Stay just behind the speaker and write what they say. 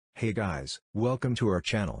Hey guys, welcome to our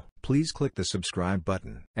channel. Please click the subscribe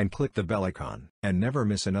button and click the bell icon and never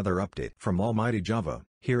miss another update from Almighty Java.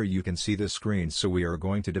 Here you can see the screen, so we are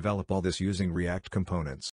going to develop all this using React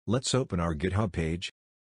components. Let's open our GitHub page.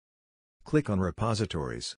 Click on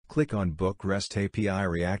repositories, click on book REST API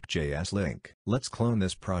ReactJS link. Let's clone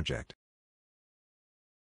this project.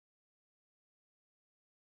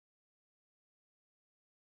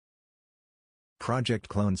 Project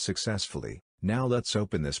cloned successfully. Now let's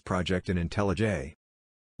open this project in IntelliJ.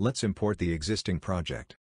 Let's import the existing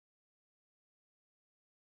project.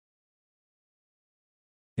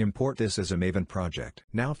 Import this as a Maven project.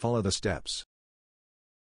 Now follow the steps.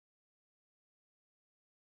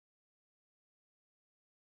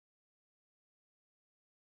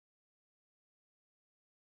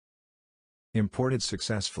 Imported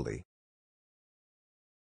successfully.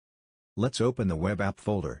 Let's open the web app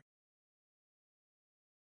folder.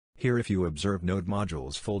 Here, if you observe Node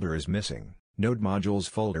Modules folder is missing, Node Modules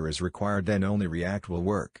folder is required, then only React will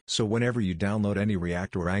work. So whenever you download any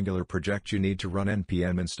React or Angular project, you need to run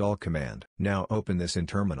npm install command. Now open this in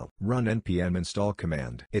terminal. Run npm install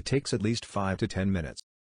command. It takes at least 5 to 10 minutes.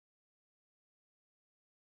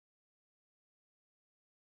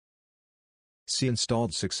 See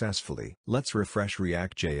installed successfully. Let's refresh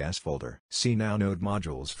ReactJS folder. See now Node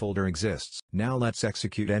Modules folder exists. Now let's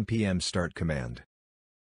execute npm start command.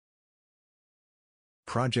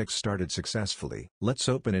 Project started successfully. Let's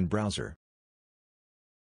open in browser.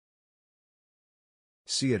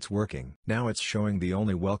 See, it's working. Now it's showing the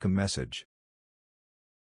only welcome message.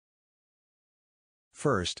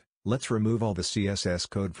 First, let's remove all the CSS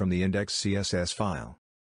code from the index.css file.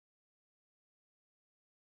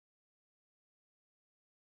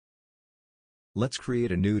 Let's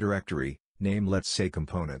create a new directory, name let's say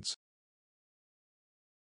components.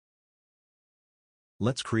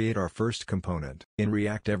 Let's create our first component. In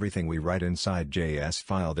React, everything we write inside JS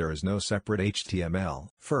file, there is no separate HTML.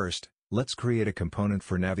 First, let's create a component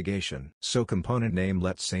for navigation. So component name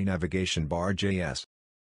let's say navigation bar JS.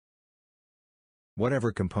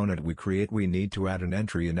 Whatever component we create, we need to add an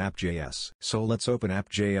entry in app.js. So let's open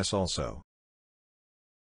app.js also.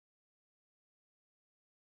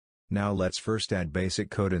 Now let's first add basic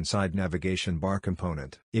code inside navigation bar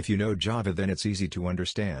component. If you know Java, then it's easy to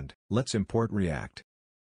understand. Let's import React.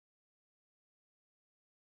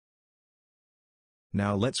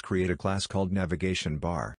 Now let's create a class called navigation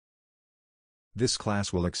bar. This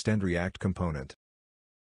class will extend React component.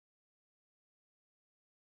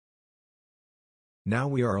 Now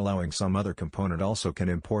we are allowing some other component also can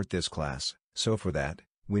import this class, so for that,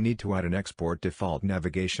 we need to add an export default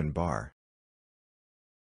navigation bar.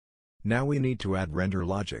 Now we need to add render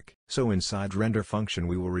logic, so inside render function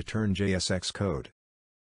we will return JSX code.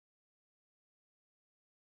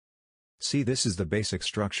 See, this is the basic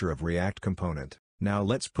structure of React component. Now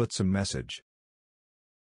let's put some message.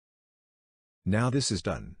 Now this is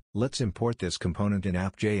done. Let's import this component in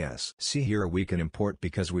app.js. See, here we can import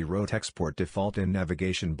because we wrote export default in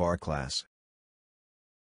navigation bar class.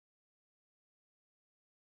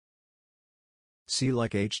 See,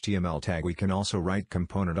 like HTML tag, we can also write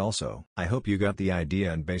component also. I hope you got the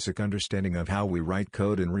idea and basic understanding of how we write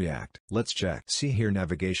code in React. Let's check. See here,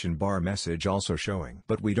 navigation bar message also showing.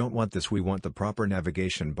 But we don't want this, we want the proper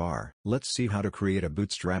navigation bar. Let's see how to create a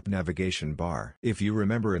bootstrap navigation bar. If you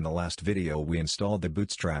remember, in the last video we installed the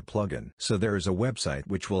bootstrap plugin. So there is a website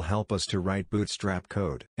which will help us to write bootstrap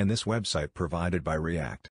code. And this website provided by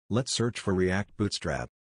React. Let's search for React Bootstrap.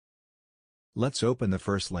 Let's open the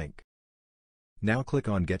first link. Now click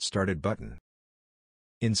on Get Started button.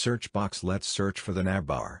 In search box let's search for the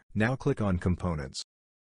navbar. Now click on Components.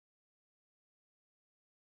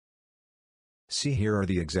 See, here are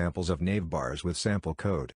the examples of navbars with sample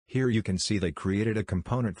code. Here you can see they created a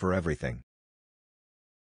component for everything.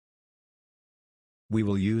 We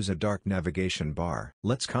will use a dark navigation bar.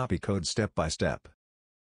 Let's copy code step by step.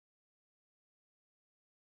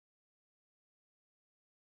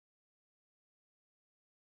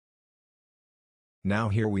 Now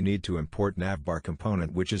here we need to import navbar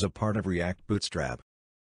component, which is a part of React Bootstrap.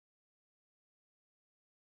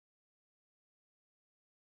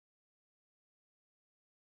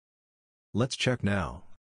 Let's check now.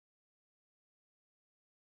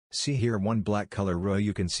 See here, one black color row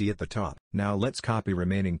you can see at the top. Now let's copy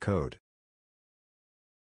remaining code.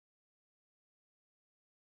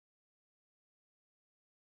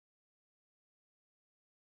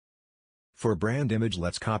 For brand image,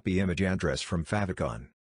 let's copy image address from favicon.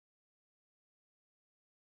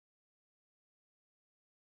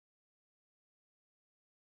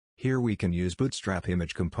 Here we can use bootstrap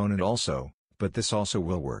image component also, but this also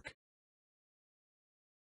will work.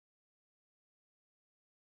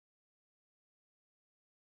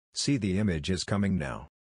 See, the image is coming now.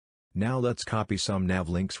 Now let's copy some nav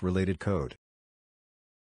links related code.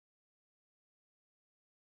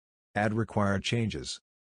 Add required changes.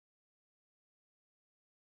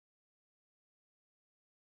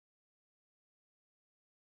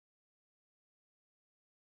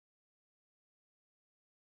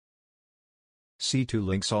 See, 2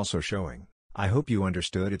 links also showing. I hope you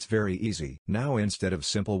understood. It's very easy. Now instead of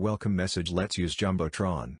simple welcome message, let's use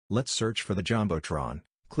Jumbotron. Let's search for the Jumbotron.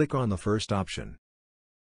 Click on the first option.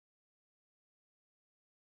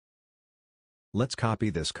 Let's copy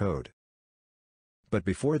this code. But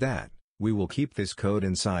before that, we will keep this code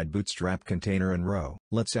inside Bootstrap container and row.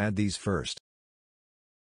 Let's add these first.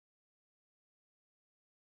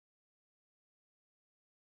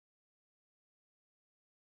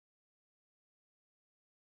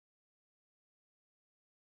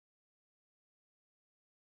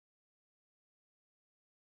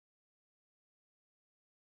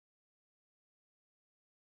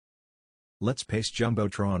 Let's paste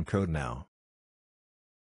Jumbotron code now.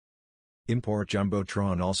 Import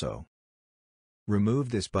Jumbotron also. Remove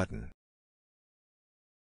this button.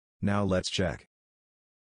 Now let's check.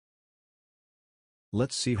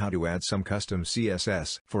 Let's see how to add some custom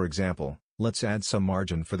CSS. For example, let's add some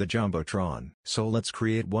margin for the Jumbotron. So let's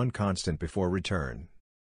create one constant before return.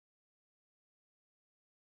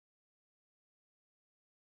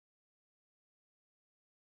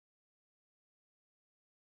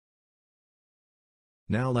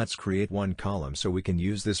 Now let's create one column so we can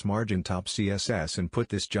use this margin top CSS and put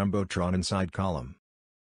this Jumbotron inside column.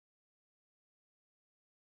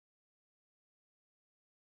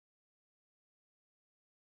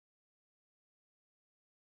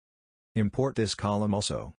 Import this column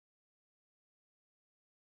also.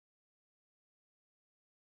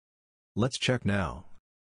 Let's check now.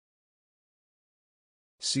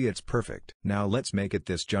 See, it's perfect. Now let's make it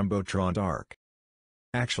this Jumbotron arc.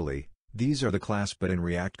 Actually, these are the class, but in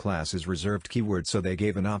React class is reserved keyword, so they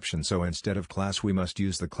gave an option, so instead of class we must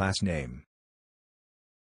use the class name.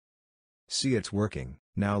 See, it's working.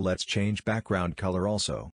 Now let's change background color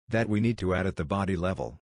also, that we need to add at the body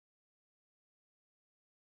level.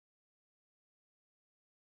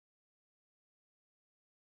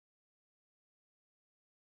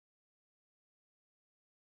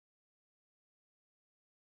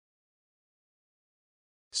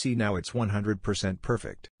 See, now it's 100%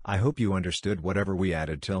 perfect. I hope you understood whatever we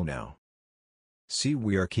added till now. See,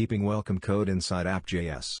 we are keeping welcome code inside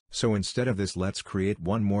app.js. So instead of this, let's create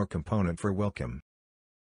one more component for welcome.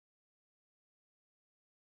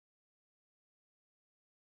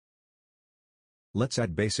 Let's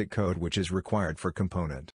add basic code which is required for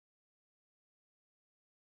component.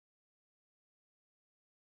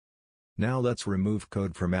 Now let's remove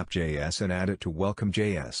code from app.js and add it to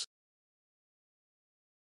welcome.js.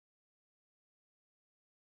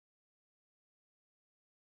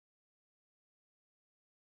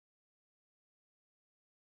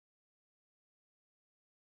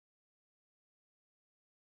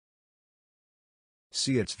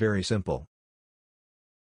 See, it's very simple.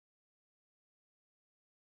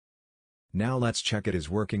 Now let's check it is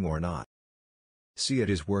working or not. See, it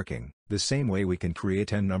is working. The same way we can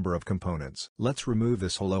create n number of components. Let's remove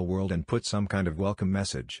this hello world and put some kind of welcome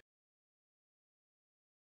message.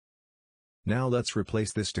 Now let's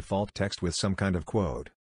replace this default text with some kind of quote.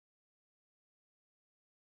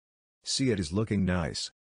 See, it is looking nice.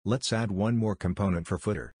 Let's add one more component for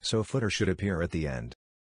footer. So footer should appear at the end.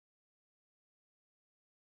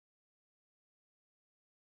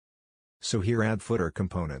 So here add footer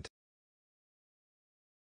component.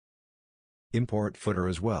 Import footer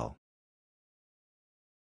as well.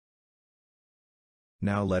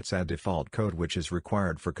 Now let's add default code which is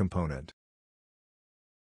required for component.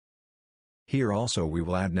 Here also we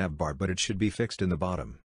will add navbar, but it should be fixed in the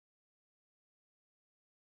bottom.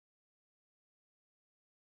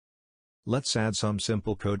 Let's add some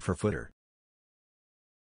simple code for footer.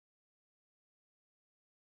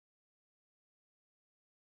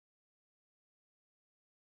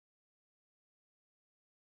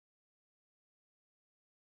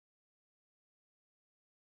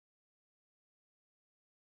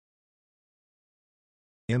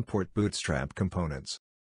 Import bootstrap components.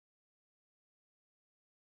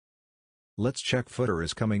 Let's check footer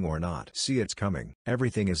is coming or not. See, it's coming.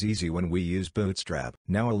 Everything is easy when we use bootstrap.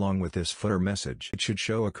 Now along with this footer message, it should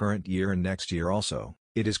show a current year and next year also.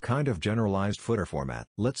 It is kind of generalized footer format.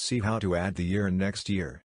 Let's see how to add the year and next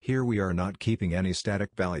year. Here we are not keeping any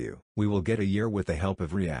static value. We will get a year with the help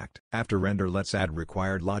of React. After render, let's add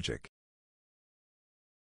required logic.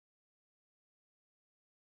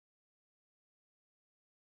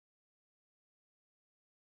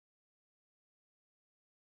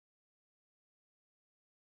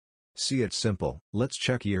 See, it's simple. Let's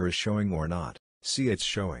check year is showing or not. See, it's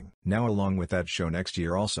showing. Now along with that, show next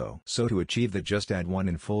year also. So to achieve that, just add 1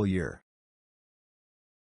 in full year.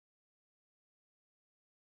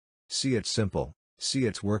 See, it's simple. See,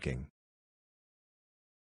 it's working.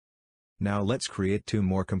 Now let's create 2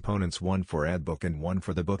 more components, one for add book and one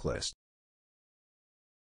for the book list.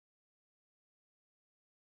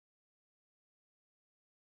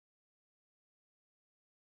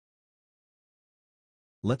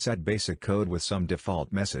 Let's add basic code with some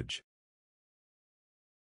default message.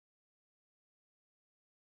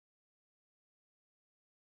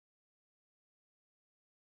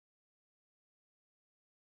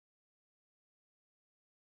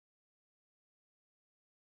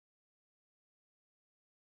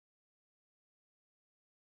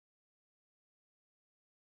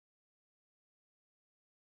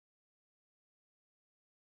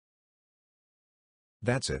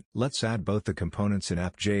 That's it. Let's add both the components in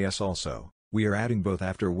app.js also. We are adding both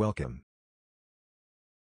after welcome.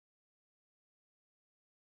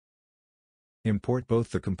 Import both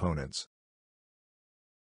the components.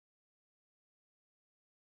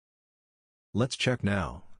 Let's check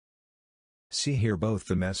now. See here, both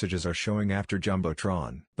the messages are showing after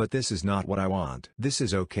Jumbotron. But this is not what I want. This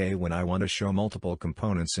is okay when I want to show multiple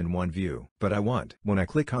components in one view. But I want, when I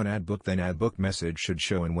click on add book, then add book message should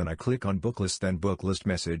show, and when I click on book list, then book list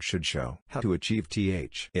message should show. How to achieve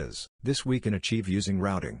this we can achieve using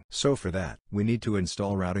routing. So for that, we need to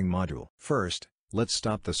install routing module. First, let's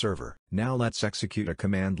stop the server. Now let's execute a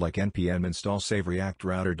command like npm install save react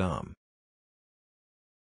router DOM.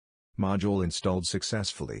 Module installed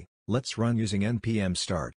successfully. Let's run using npm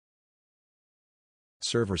start.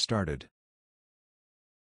 Server started.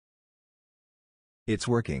 It's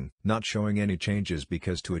working, not showing any changes,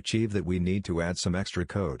 because to achieve that we need to add some extra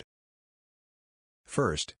code.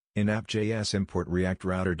 First, in app.js import react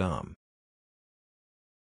router DOM.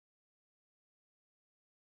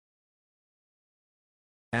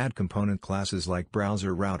 Add component classes like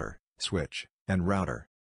browser router, switch, and router.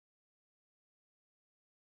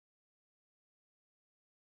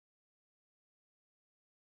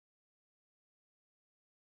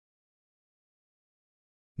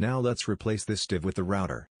 Now let's replace this div with the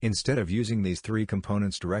router. Instead of using these 3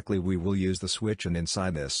 components directly, we will use the switch, and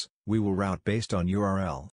inside this, we will route based on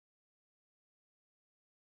URL.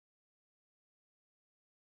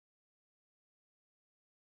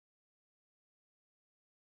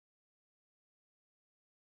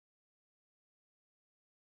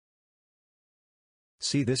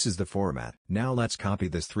 See, this is the format. Now let's copy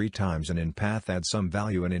this 3 times, and in path add some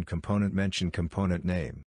value, and in component mention component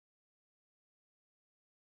name.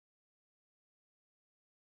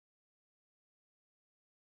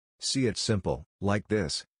 See, it's simple. Like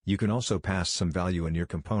this, you can also pass some value in your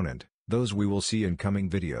component. Those we will see in coming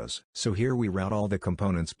videos. So here we route all the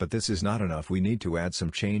components, but this is not enough. We need to add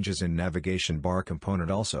some changes in navigation bar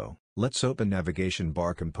component also. Let's open navigation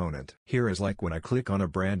bar component. Here is like when I click on a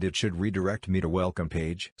brand, it should redirect me to welcome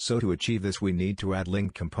page. So to achieve this, we need to add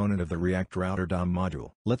linked component of the React Router DOM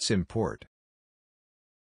module. Let's import.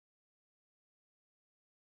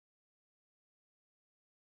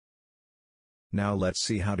 Now let's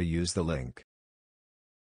see how to use the link.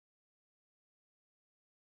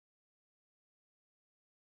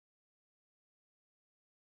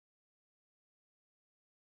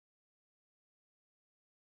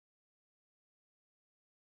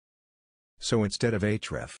 So instead of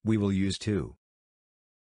href, we will use 2.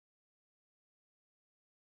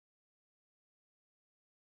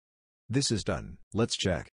 This is done. Let's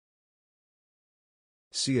check.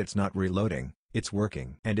 See, it's not reloading, it's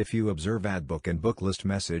working. And if you observe, add book and book list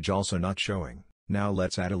message also not showing. Now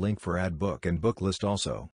let's add a link for add book and book list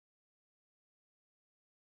also.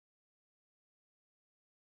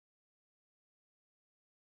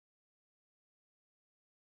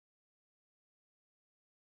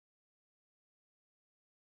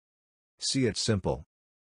 See, it's simple.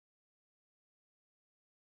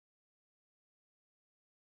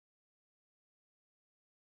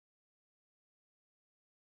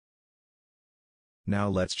 Now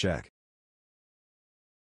let's check.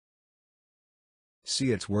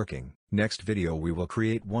 See, it's working. Next video we will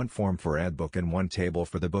create 1 form for add book and 1 table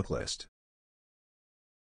for the book list.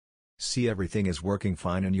 See, everything is working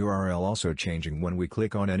fine, and URL also changing when we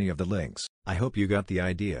click on any of the links. I hope you got the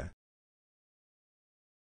idea.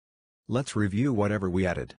 Let's review whatever we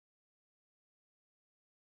added.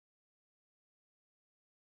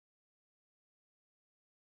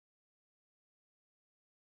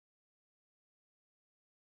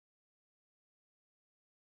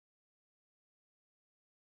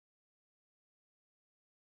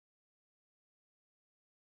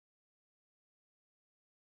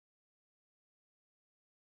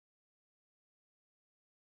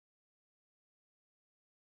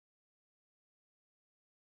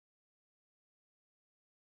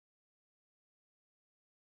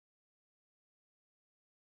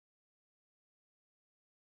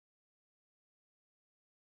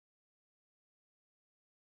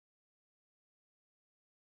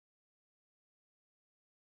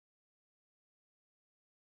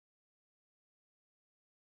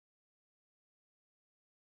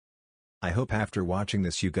 I hope after watching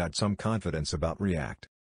this you got some confidence about React.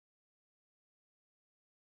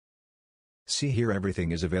 See here,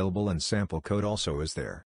 everything is available and sample code also is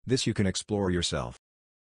there. This you can explore yourself.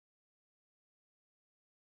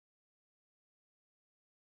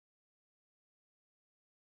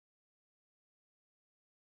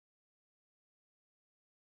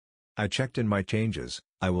 I checked in my changes.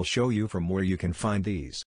 I will show you from where you can find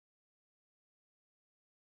these.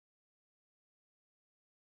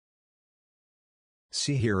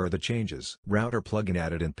 See, here are the changes. Router plugin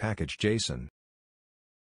added in package JSON.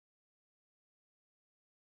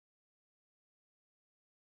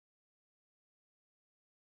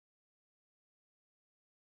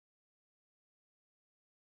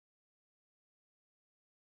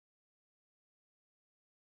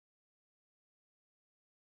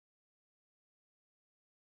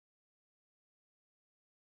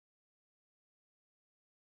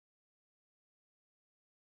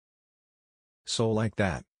 So like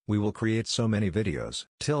that, we will create so many videos.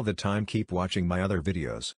 Till the time, keep watching my other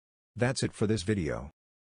videos. That's it for this video.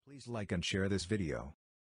 Please like and share this video.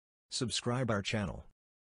 Subscribe our channel.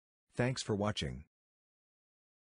 Thanks for watching.